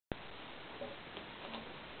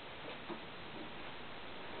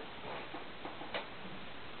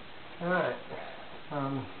Alright,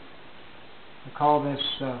 I call this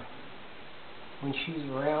When She's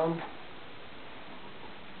Around.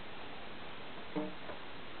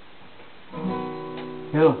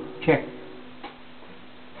 Hello, check.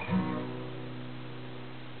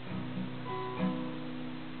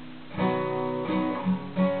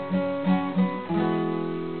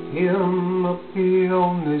 I'm up here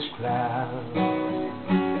on this cloud,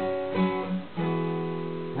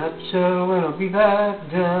 not sure when I'll be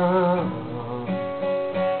back down,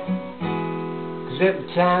 'cause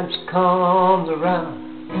every time she comes around,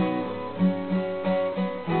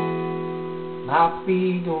 my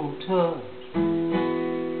feet don't touch,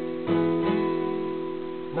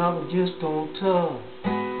 no, they just don't touch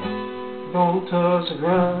the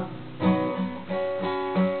ground.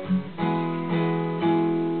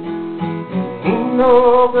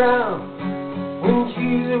 No ground when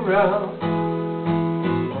she's around,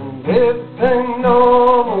 and everything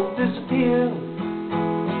almost disappears.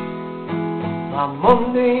 My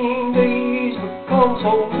mundane days become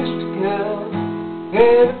so mystical,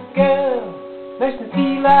 and a girl makes me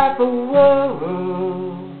feel like the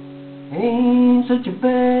world ain't such a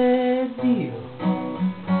bad deal.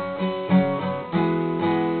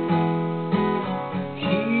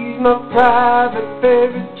 She's my private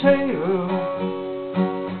fairy tale,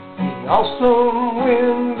 awesome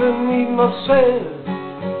wind beneath my sail.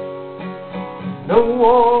 No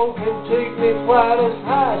one can take me quite as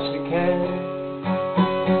high as she can.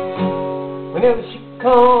 Whenever she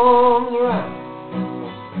comes around,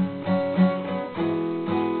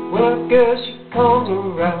 well, I guess she comes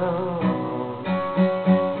around,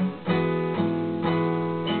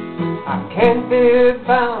 I can't be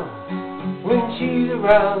found when she's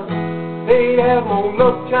around. They have no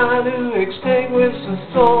luck trying to extinguish the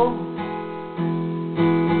sun.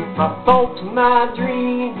 My thoughts and my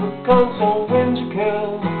dreams become so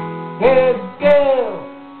whimsical, and girl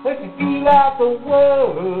makes me feel like the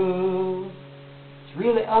world is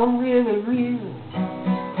really unreally real.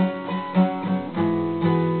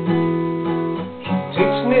 She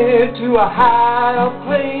takes me to a higher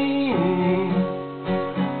plane,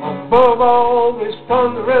 above all this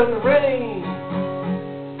thunder and rain.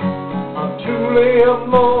 I'm truly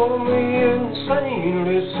among the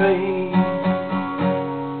insanely sane.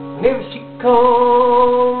 Whenever she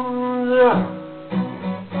comes around,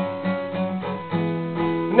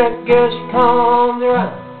 and that girl, she comes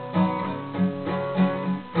around,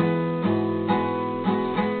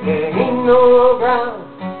 there ain't no ground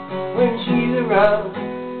when she's around.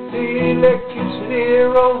 The electricity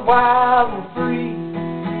runs wild and free.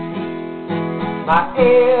 My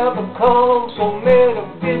air becomes so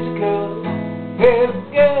metaphysical, and the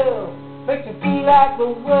girl makes me feel like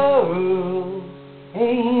the world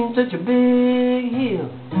ain't such a big hill.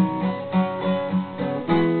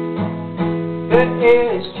 The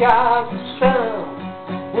air is charged with sound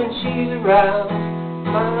when she's around.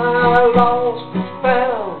 My lost is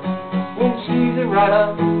found when she's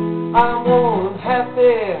around. I'm one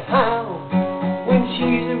happy hound when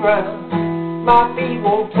she's around. My feet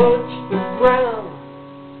won't touch the ground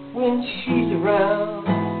when she's around.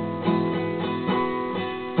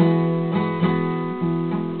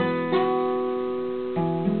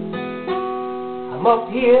 I'm up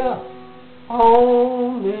here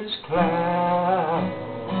on this cloud.